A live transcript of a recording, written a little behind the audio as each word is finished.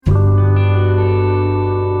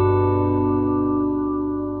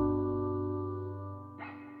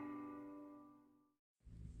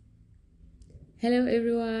Hello,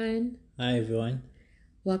 everyone. Hi everyone.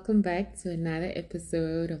 Welcome back to another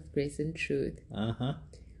episode of Grace and Truth. Uh-huh.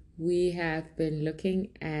 We have been looking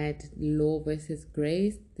at law versus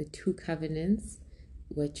grace, the two covenants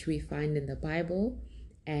which we find in the Bible,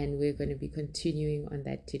 and we're going to be continuing on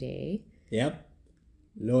that today. Yep.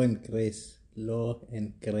 Law and grace. Law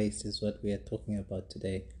and grace is what we are talking about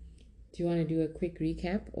today. Do you want to do a quick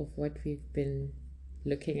recap of what we've been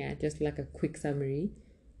looking at, just like a quick summary?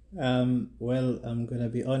 Well, I'm gonna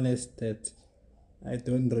be honest that I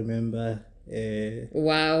don't remember.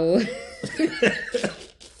 Wow.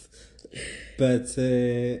 But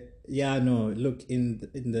yeah, no. Look, in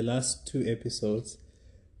the last two episodes,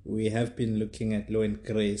 we have been looking at law and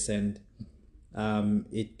grace, and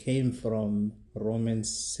it came from Romans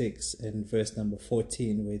 6 and verse number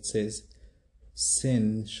 14, where it says,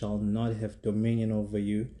 "Sin shall not have dominion over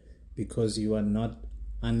you, because you are not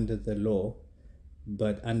under the law,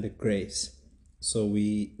 but under grace." So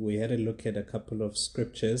we had a look at a couple of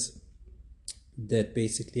scriptures that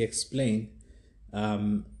basically explain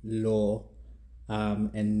law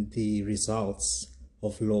and the results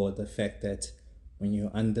of law. The fact that when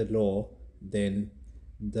you're under law, then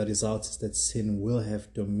the result is that sin will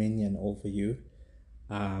have dominion over you.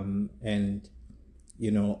 And,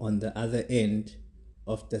 on the other end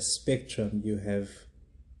of the spectrum, you have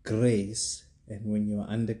grace. And when you're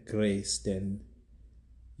under grace, then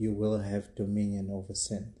you will have dominion over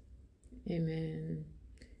sin. Amen.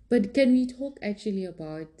 But can we talk actually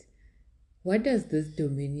about what does this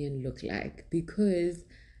dominion look like? Because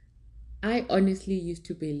I honestly used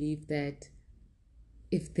to believe that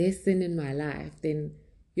if there's sin in my life, then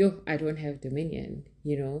I don't have dominion,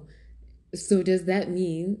 So does that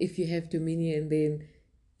mean if you have dominion, then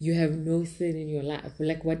you have no sin in your life?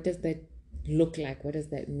 Like, what does that look like? What does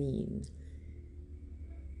that mean?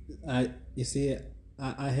 You see,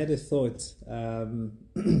 I had a thought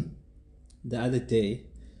the other day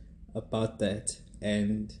about that,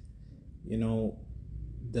 and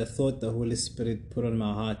the thought the Holy Spirit put on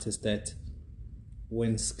my heart is that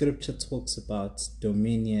when Scripture talks about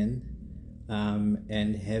dominion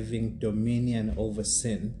and having dominion over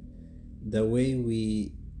sin, the way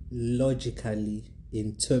we logically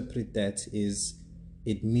interpret that is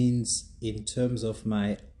it means in terms of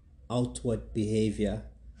my outward behavior,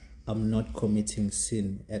 I'm not committing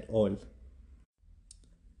sin at all.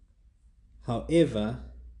 However,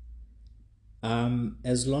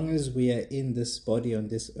 as long as we are in this body on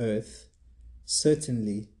this earth,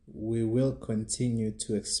 certainly we will continue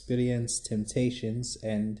to experience temptations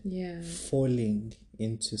and falling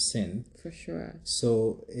into sin. For sure.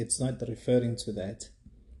 So it's not referring to that.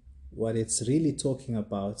 What it's really talking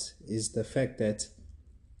about is the fact that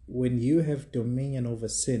when you have dominion over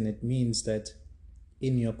sin, it means that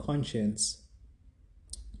in your conscience,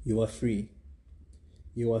 you are free.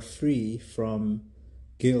 You are free from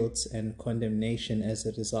guilt and condemnation as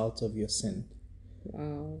a result of your sin.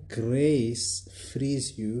 Wow. Grace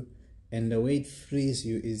frees you, and the way it frees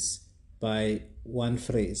you is by one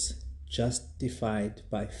phrase: justified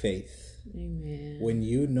by faith. Amen. When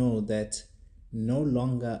you know that no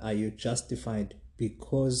longer are you justified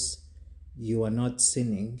because you are not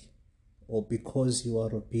sinning or because you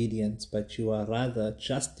are obedient, but you are rather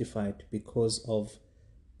justified because of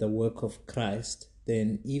the work of Christ,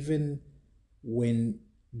 then even when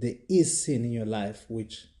there is sin in your life,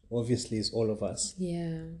 which obviously is all of us,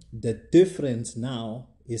 the difference now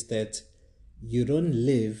is that you don't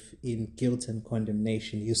live in guilt and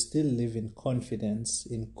condemnation. You still live in confidence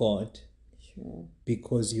in God. Sure.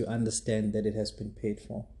 Because you understand that it has been paid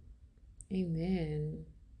for. Amen.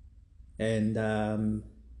 And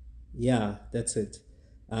that's it.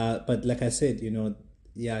 But like I said,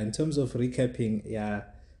 in terms of recapping,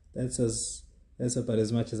 that's about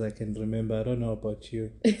as much as I can remember. I don't know about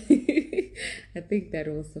you. I think that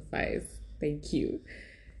will suffice. Thank you.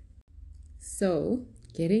 So,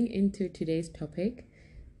 getting into today's topic,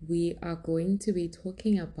 we are going to be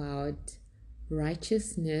talking about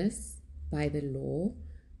righteousness by the law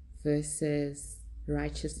versus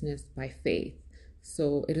righteousness by faith.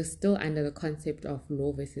 So it is still under the concept of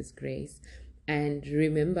law versus grace. And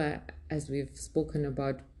remember, as we've spoken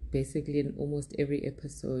about basically in almost every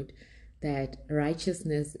episode, that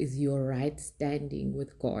righteousness is your right standing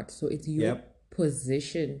with God. So it's your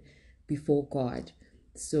position before God.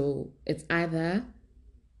 So it's either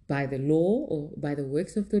by the law or by the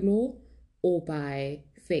works of the law or by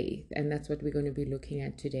faith. And that's what we're going to be looking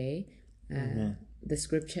at today. The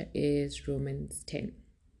scripture is Romans 10.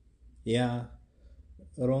 Yeah,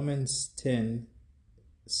 Romans 10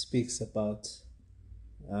 speaks about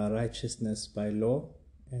righteousness by law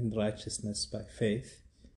and righteousness by faith.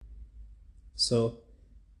 So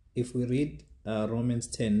if we read Romans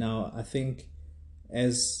 10 now, I think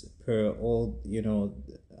as per all,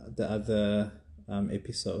 the other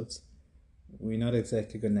episodes, we're not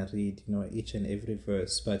exactly going to read, each and every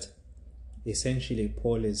verse, but essentially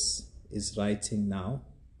Paul is writing now,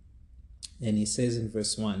 and he says in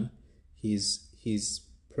verse 1, his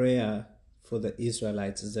prayer for the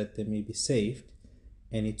Israelites is that they may be saved,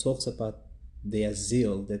 and he talks about their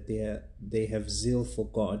zeal, that they have zeal for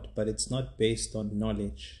God, but it's not based on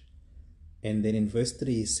knowledge. And then in verse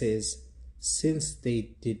 3 he says, since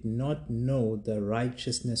they did not know the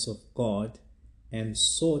righteousness of God and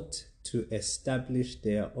sought to establish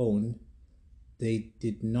their own, they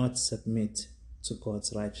did not submit to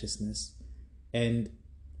God's righteousness. And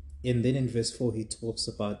then in verse 4 he talks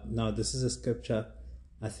about, now this is a scripture,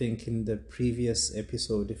 I think in the previous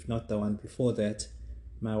episode, if not the one before that,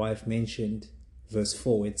 my wife mentioned verse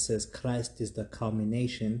 4. It says, Christ is the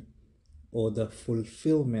culmination or the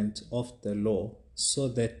fulfillment of the law, so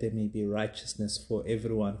that there may be righteousness for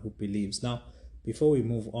everyone who believes. Now, before we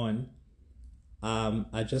move on,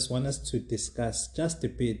 I just want us to discuss just a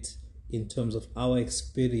bit in terms of our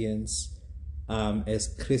experience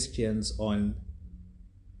as Christians on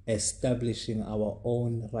establishing our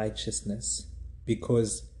own righteousness,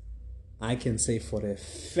 because I can say for a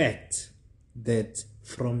fact that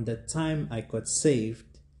from the time I got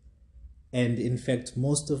saved, and in fact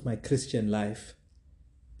most of my Christian life,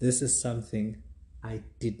 this is something I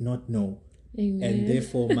did not know. Amen. And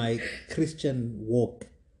therefore my Christian walk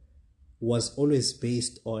was always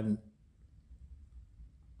based on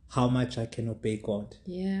how much I can obey God.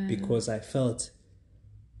 Yeah. Because I felt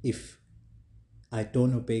if I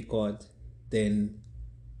don't obey God, then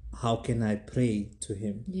how can I pray to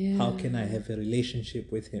Him? Yeah. How can I have a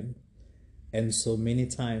relationship with Him? And so many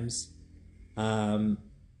times I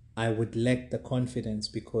would lack the confidence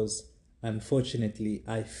because unfortunately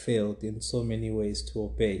I failed in so many ways to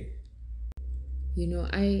obey.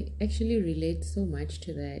 I actually relate so much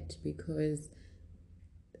to that, because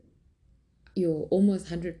you're almost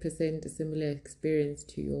 100% a similar experience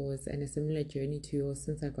to yours and a similar journey to yours.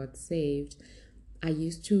 Since I got saved, I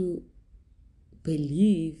used to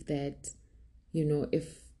believe that,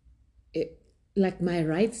 if it, like my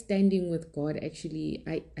right standing with God, actually,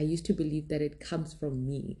 I used to believe that it comes from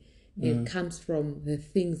me. It comes from the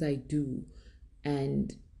things I do.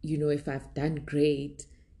 And, if I've done great,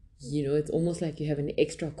 it's almost like you have an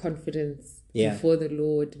extra confidence before the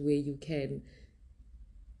Lord, where you can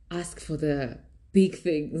ask for the big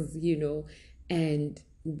things, and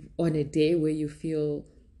on a day where you feel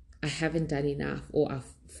I haven't done enough or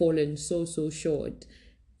I've fallen so short,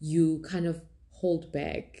 you kind of hold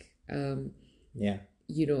back.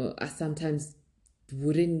 I sometimes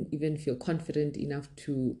wouldn't even feel confident enough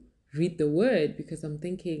to read the word, because I'm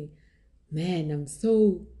thinking, man, I'm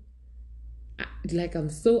so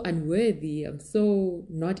unworthy, I'm so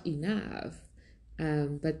not enough.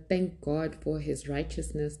 But thank God for His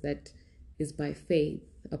righteousness that is by faith,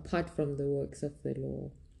 apart from the works of the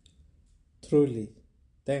law. Truly,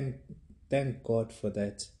 thank God for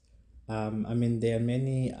that. There are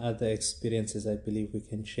many other experiences I believe we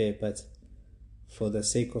can share, but for the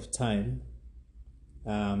sake of time,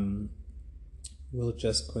 we'll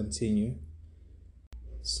just continue.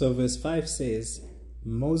 So verse 5 says,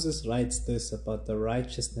 Moses writes this about the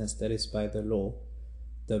righteousness that is by the law.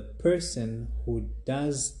 The person who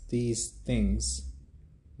does these things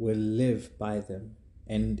will live by them.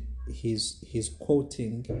 And he's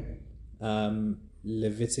quoting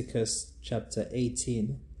Leviticus chapter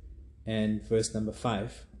 18 and verse number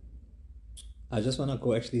 5. I just want to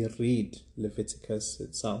go actually read Leviticus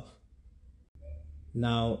itself.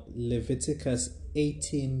 Now, Leviticus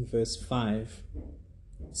 18 verse 5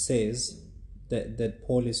 says, that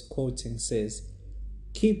Paul is quoting, says,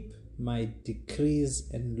 keep my decrees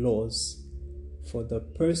and laws, for the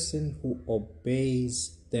person who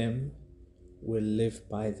obeys them will live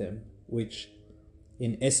by them. Which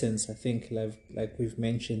in essence, I think like we've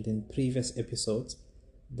mentioned in previous episodes,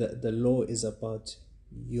 the law is about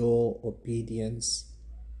your obedience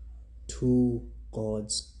to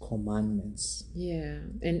God's commandments. Yeah,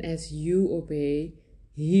 and as you obey,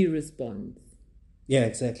 He responds. Yeah,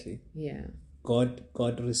 exactly. Yeah.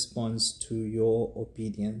 God responds to your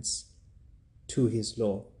obedience to His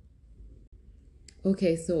law.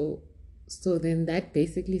 Okay, so then that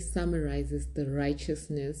basically summarizes the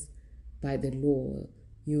righteousness by the law.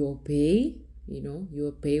 You obey, you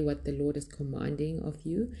obey what the Lord is commanding of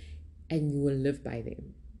you, and you will live by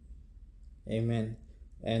them. Amen.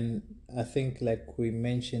 And I think, like we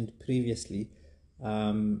mentioned previously,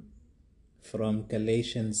 from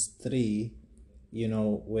Galatians 3,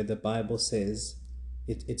 where the Bible says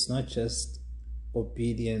it's not just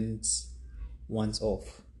obedience once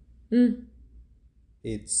off.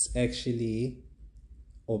 It's actually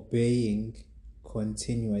obeying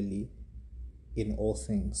continually in all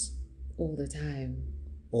things. All the time.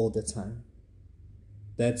 All the time.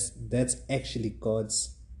 That's actually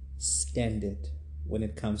God's standard when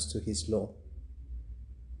it comes to his law.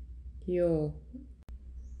 Yo.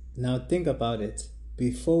 Now think about it.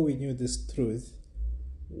 Before we knew this truth,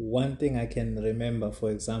 one thing I can remember, for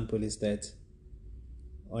example, is that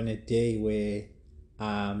on a day where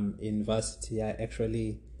in varsity, I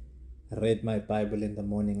actually read my Bible in the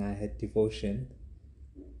morning. I had devotion,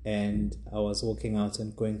 and I was walking out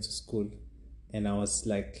and going to school, and I was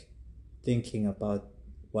like thinking about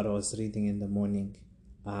what I was reading in the morning,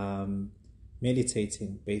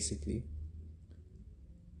 meditating basically.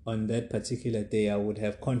 On that particular day, I would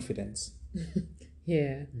have confidence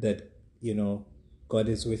Yeah. that God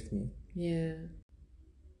is with me. Yeah.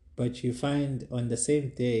 But you find on the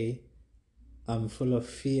same day, I'm full of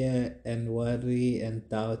fear and worry and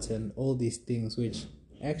doubt and all these things which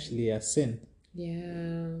actually are sin.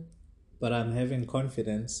 Yeah. But I'm having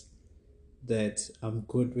confidence that I'm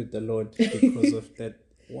good with the Lord because of that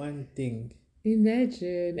one thing.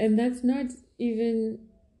 Imagine. And that's not even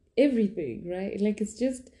everything, right? Like, it's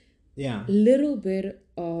just Yeah. a little bit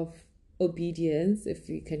of obedience, if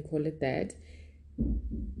you can call it that.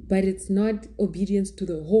 But it's not obedience to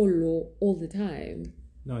the whole law all the time.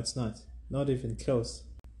 No, it's not. Not even close.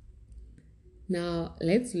 Now,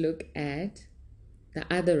 let's look at the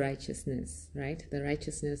other righteousness, right? The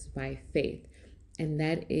righteousness by faith. And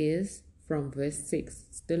that is from verse 6,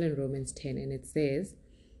 still in Romans 10. And it says,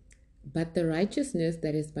 "But the righteousness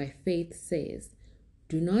that is by faith says,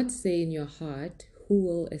 do not say in your heart, who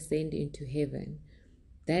will ascend into heaven?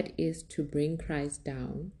 That is to bring Christ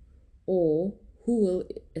down. Or who will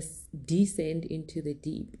descend into the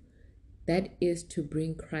deep? That is to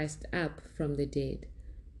bring Christ up from the dead."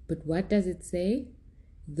 But what does it say?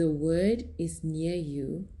 "The word is near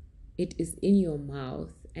you. It is in your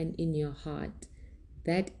mouth and in your heart."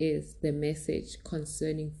 That is the message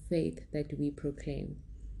concerning faith that we proclaim.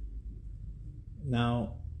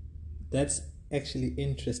 Now, that's actually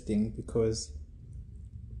interesting because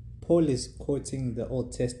Paul is quoting the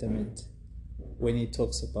Old Testament when he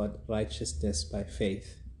talks about righteousness by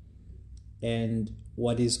faith. And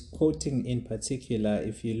what he's quoting in particular,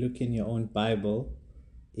 if you look in your own Bible,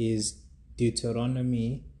 is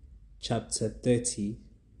Deuteronomy chapter 30.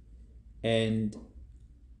 And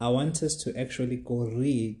I want us to actually go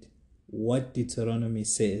read what Deuteronomy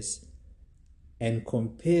says and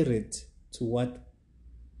compare it to what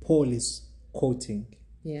Paul is quoting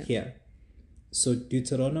here. So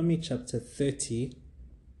Deuteronomy chapter 30,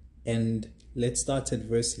 and let's start at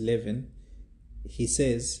verse 11. He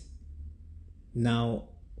says, "Now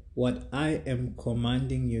what I am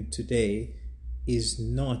commanding you today is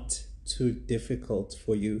not too difficult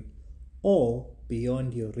for you or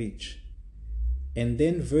beyond your reach." And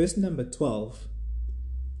then verse number 12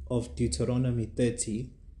 of Deuteronomy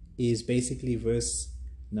 30 is basically verse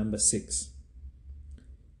number 6.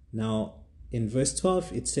 Now, in verse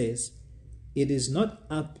 12 it says, "It is not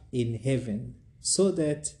up in heaven, so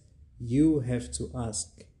that you have to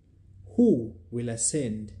ask, who will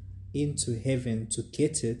ascend into heaven to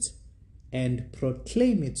get it and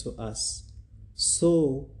proclaim it to us,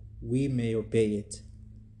 so we may obey it."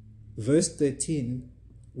 Verse 13,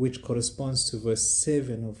 which corresponds to verse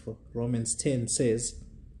 7 of Romans 10, says,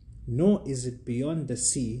 "Nor is it beyond the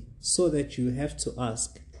sea, so that you have to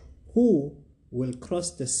ask, who will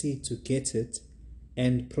cross the sea to get it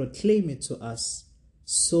and proclaim it to us,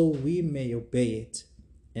 so we may obey it."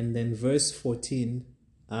 And then verse 14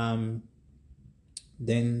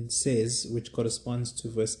 then says, which corresponds to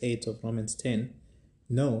verse 8 of Romans 10,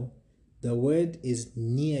 "No, the word is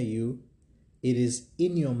near you, it is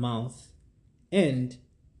in your mouth and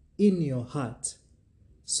in your heart,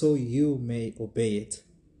 so you may obey it."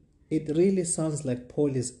 It really sounds like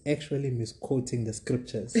Paul is actually misquoting the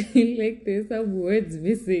scriptures. Like there's some words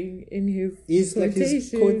missing in his It's quotation. like he's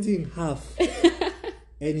quoting half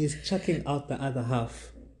and he's chucking out the other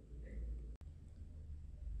half.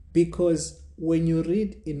 Because when you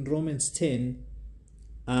read in Romans 10,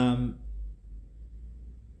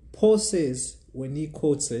 Paul says, when he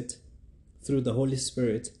quotes it through the Holy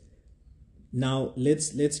Spirit, now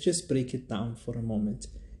let's just break it down for a moment.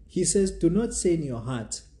 He says, "Do not say in your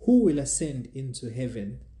heart, who will ascend into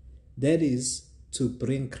heaven?" That is to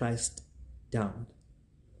bring Christ down.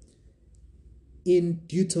 In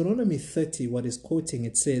Deuteronomy 30, what is quoting,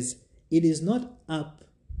 it says, "It is not up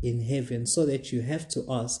in heaven, so that you have to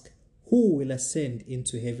ask, who will ascend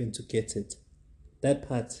into heaven to get it? That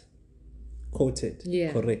part quoted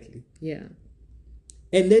correctly. Yeah.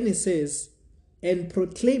 And then it says, and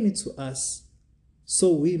proclaim it to us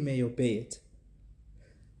so we may obey it.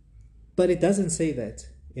 But it doesn't say that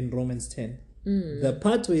in Romans 10. The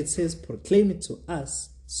part where it says proclaim it to us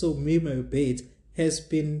so we may obey it has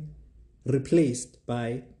been replaced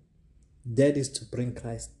by that is to bring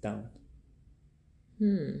Christ down.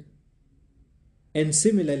 And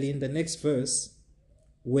similarly, in the next verse,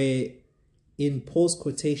 where in Paul's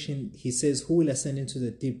quotation, he says, who will ascend into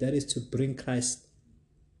the deep? That is to bring Christ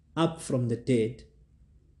up from the dead.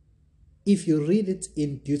 If you read it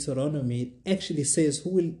in Deuteronomy, it actually says, who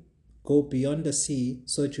will go beyond the sea?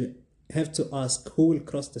 So that you have to ask, who will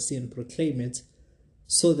cross the sea and proclaim it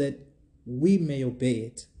so that we may obey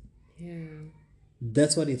it? Yeah.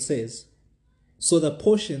 That's what it says. So the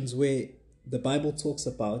portions where the Bible talks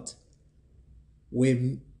about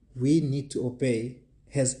where we need to obey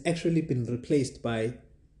has actually been replaced by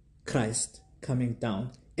Christ coming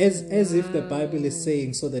down. As if the Bible is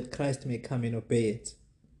saying so that Christ may come and obey it.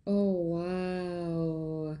 Oh,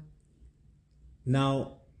 wow.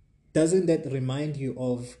 Now, doesn't that remind you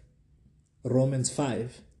of Romans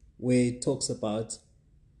 5, where it talks about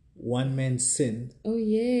one man's sin? Oh,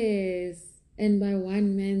 yes. And by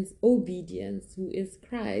one man's obedience, who is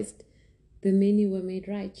Christ, the many were made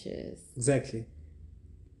righteous. Exactly.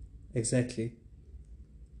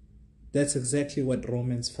 That's exactly what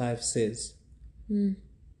Romans 5 says.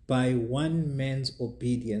 By one man's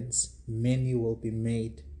obedience, many will be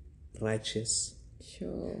made righteous.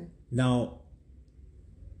 Sure. Now,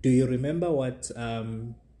 do you remember what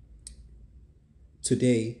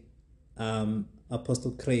today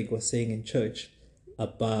Apostle Craig was saying in church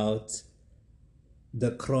about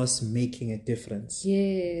the cross making a difference?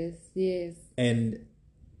 Yes. And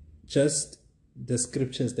just the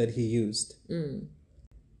scriptures that he used.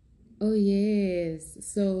 Oh, yes.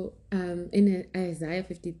 So in Isaiah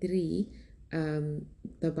 53,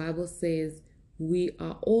 the Bible says we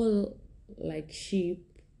are all like sheep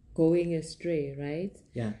going astray, right?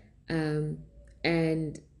 Yeah.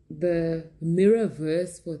 And the mirror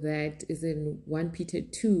verse for that is in 1 Peter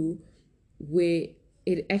 2, where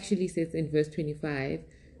it actually says in verse 25,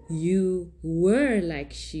 you were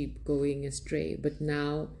like sheep going astray, but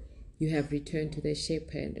now you have returned to the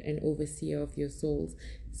shepherd and overseer of your souls.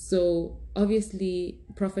 So obviously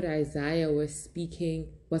Prophet Isaiah was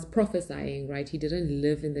prophesying, right? He didn't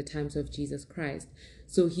live in the times of Jesus Christ.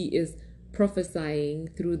 So he is prophesying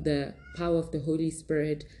through the power of the Holy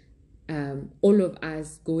Spirit, all of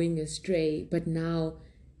us going astray. But now,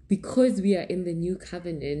 because we are in the new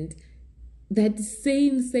covenant, that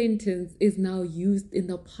same sentence is now used in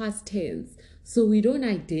the past tense. So we don't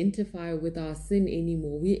identify with our sin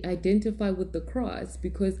anymore. We identify with the cross,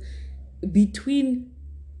 because between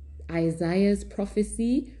Isaiah's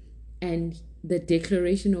prophecy and the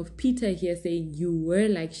declaration of Peter here saying you were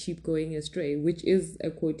like sheep going astray, which is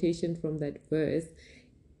a quotation from that verse,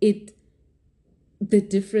 the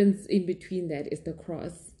difference in between that is the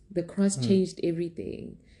cross. The cross changed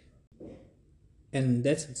everything. And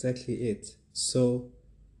that's exactly it. So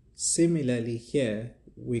similarly here,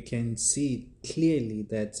 we can see clearly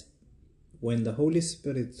that when the Holy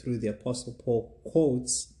Spirit through the Apostle Paul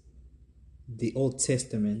quotes the Old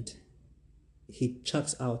Testament, he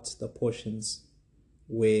chucks out the portions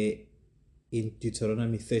where in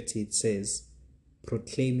Deuteronomy 30 it says,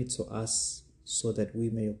 proclaim it to us so that we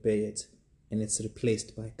may obey it. And it's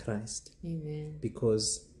replaced by Christ. Amen.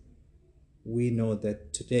 Because we know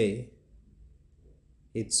that today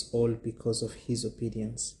it's all because of his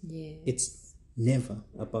obedience. Yes. It's never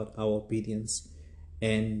about our obedience.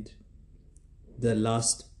 And the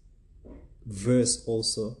last verse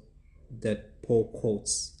also that Paul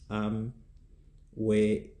quotes,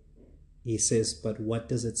 where he says, but what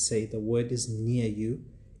does it say? The word is near you.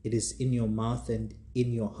 It is in your mouth and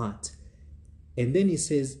in your heart. And then he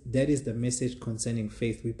says, that is the message concerning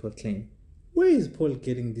faith we proclaim. Where is Paul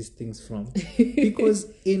getting these things from? Because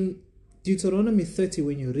in Deuteronomy 30,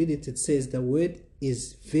 when you read it, it says the word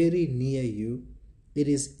is very near you. It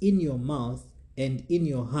is in your mouth and in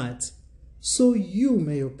your heart, so you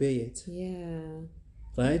may obey it. Yeah.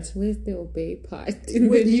 Right? Where's the obey part in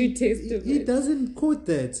the New Testament? He doesn't quote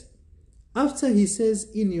that. After he says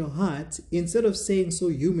in your heart, instead of saying so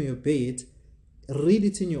you may obey it, read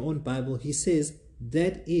it in your own Bible. He says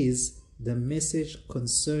that is the message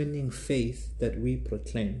concerning faith that we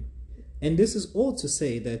proclaim. And this is all to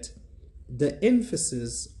say that the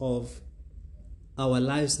emphasis of our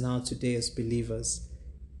lives now today as believers,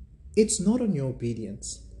 it's not on your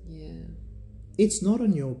obedience. Yeah. It's not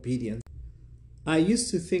on your obedience. I used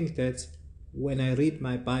to think that when I read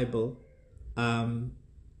my Bible,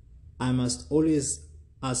 I must always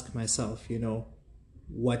ask myself,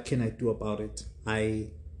 what can I do about it?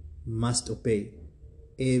 I must obey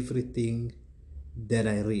everything that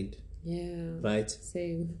I read. Yeah. Right?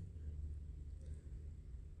 Same.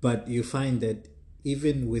 But you find that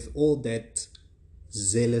even with all that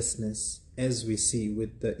zealousness, as we see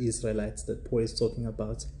with the Israelites that Paul is talking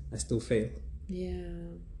about, I still fail.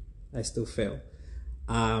 Yeah. I still fail.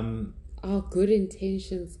 Our good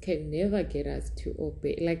intentions can never get us to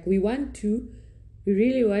obey. Like, we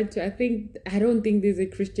really want to. I don't think there's a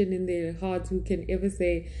Christian in their heart who can ever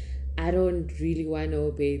say, I don't really want to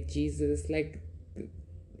obey Jesus. Like,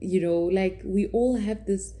 like, we all have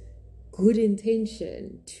this good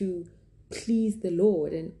intention to please the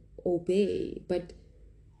Lord and obey, but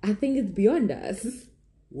I think it's beyond us.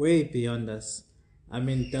 Way beyond us. I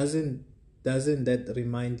mean, doesn't that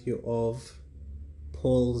remind you of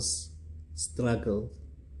Paul's struggle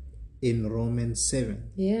in Romans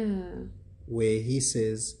 7? Yeah. Where he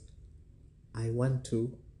says, I want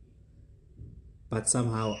to, but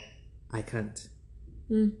somehow I can't.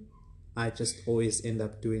 I just always end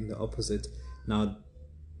up doing the opposite. Now,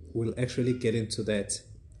 we'll actually get into that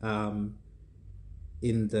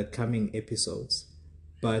in the coming episodes.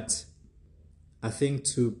 But I think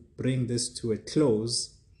to bring this to a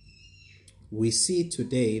close, we see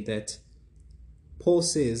today that Paul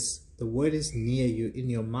says the word is near you, in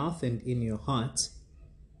your mouth and in your heart.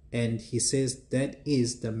 And he says that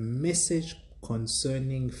is the message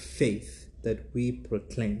concerning faith that we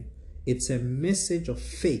proclaim. It's a message of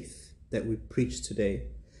faith that we preach today.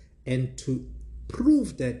 And to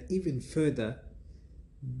prove that even further,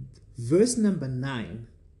 verse number 9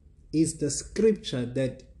 is the scripture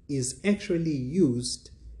that is actually used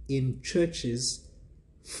in churches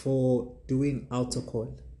for doing altar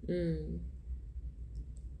call. And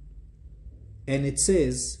it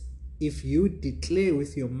says, if you declare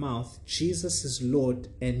with your mouth Jesus is Lord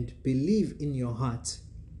and believe in your heart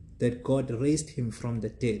that God raised him from the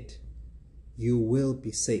dead, you will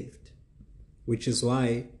be saved. Which is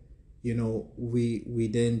why, we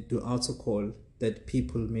then do altar call, that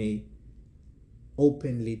people may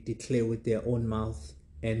openly declare with their own mouth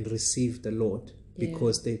and receive the Lord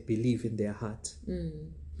because they believe in their heart.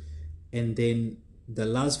 And then the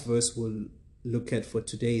last verse we'll look at for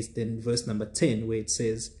today is then verse number 10, where it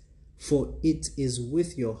says, for it is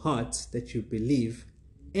with your heart that you believe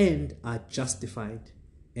and are justified,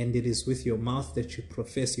 and it is with your mouth that you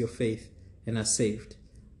profess your faith and are saved.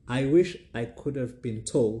 I wish I could have been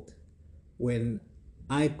told when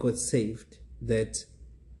I got saved that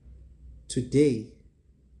today,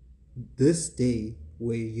 this day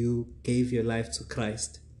where you gave your life to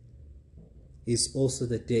Christ, is also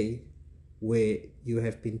the day where you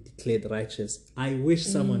have been declared righteous. I wish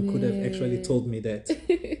someone could have actually told me that.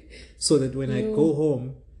 So that when I go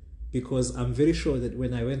home, because I'm very sure that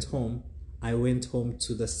when I went home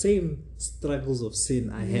to the same struggles of sin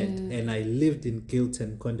I had, and I lived in guilt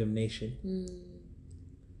and condemnation.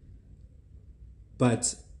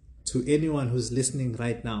 But to anyone who's listening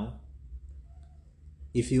right now,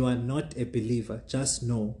 if you are not a believer, just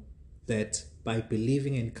know that by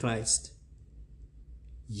believing in Christ,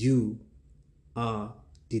 you are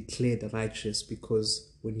declared righteous,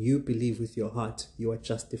 because when you believe with your heart, you are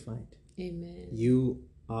justified. Amen. You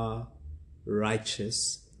are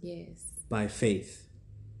righteous. Yes. By faith.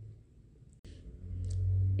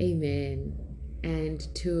 Amen. And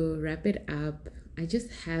to wrap it up, I just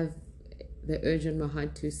have the urge in my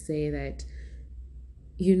heart to say that,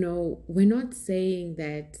 we're not saying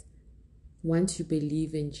that once you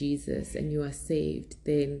believe in Jesus and you are saved,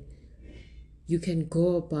 then you can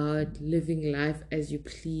go about living life as you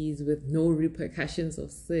please with no repercussions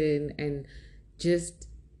of sin and just,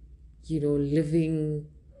 living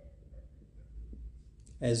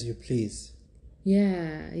as you please.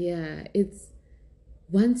 Yeah. It's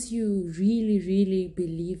once you really, really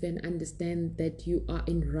believe and understand that you are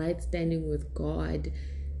in right standing with God,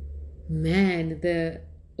 man, the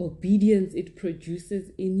obedience it produces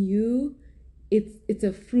in you, it's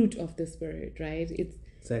a fruit of the Spirit, right?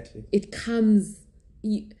 Exactly. It comes.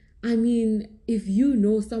 I mean, if you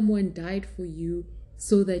know someone died for you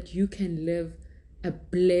so that you can live a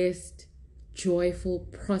blessed, joyful,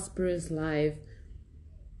 prosperous life,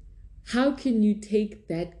 how can you take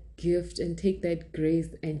that gift and take that grace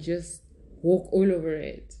and just walk all over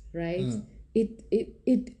it, right?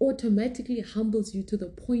 It automatically humbles you to the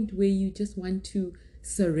point where you just want to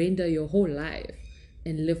surrender your whole life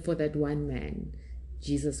and live for that one man,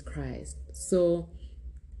 Jesus Christ. So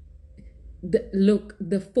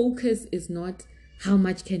the focus is not how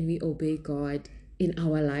much can we obey God in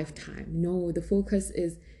our lifetime? No, the focus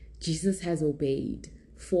is Jesus has obeyed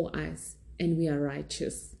for us and we are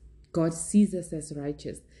righteous. God sees us as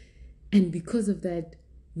righteous. And because of that,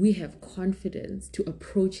 we have confidence to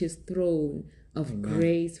approach his throne of Amen.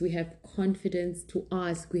 grace. We have confidence to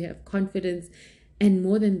ask. We have confidence. And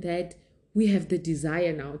more than that, we have the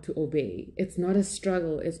desire now to obey. It's not a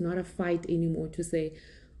struggle. It's not a fight anymore to say,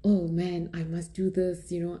 oh man, I must do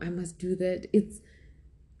this, I must do that. It's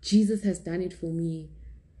Jesus has done it for me.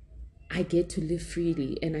 I get to live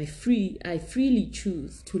freely, and I freely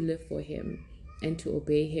choose to live for him and to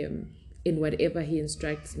obey him in whatever he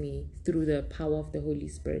instructs me through the power of the Holy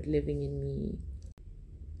Spirit living in me.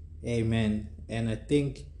 Amen. And I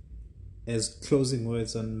think, as closing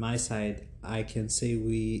words on my side, I can say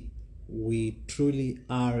we truly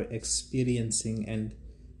are experiencing and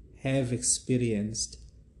have experienced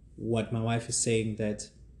what my wife is saying, that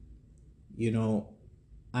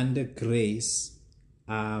under grace,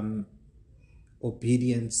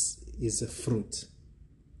 obedience is a fruit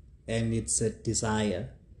and it's a desire.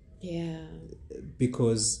 Yeah.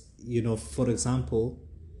 Because for example,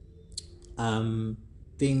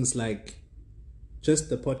 things like just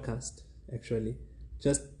the podcast, actually,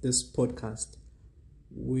 just this podcast,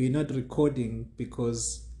 we're not recording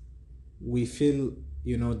because we feel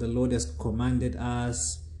the Lord has commanded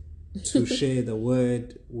us to share the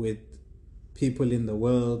word with people in the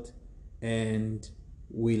world, and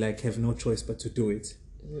we have no choice but to do it.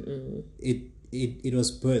 It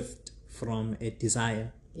was birthed from a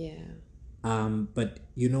desire. Yeah. But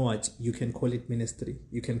you know what? You can call it ministry.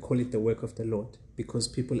 You can call it the work of the Lord, because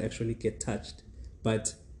people actually get touched.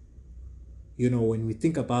 But when we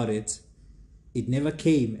think about it, it never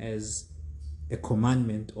came as a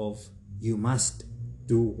commandment of you must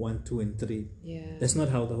do 1, 2, and 3. Yeah. That's not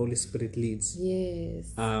how the Holy Spirit leads.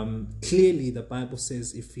 Yes. Clearly, the Bible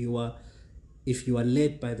says if you are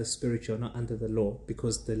led by the Spirit, you're not under the law,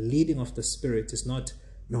 because the leading of the Spirit is not,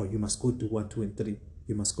 no, you must go do 1, 2, and 3.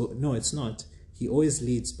 You must go. No, it's not. He always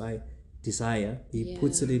leads by desire. He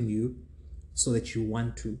puts it in you so that you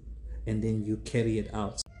want to, and then you carry it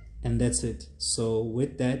out. And that's it. So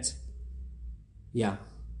with that, yeah,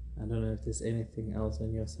 I don't know if there's anything else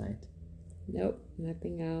on your side. Nope,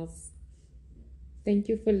 nothing else. Thank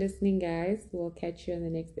you for listening, guys. We'll catch you in the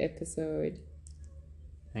next episode.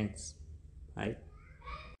 Thanks. Bye.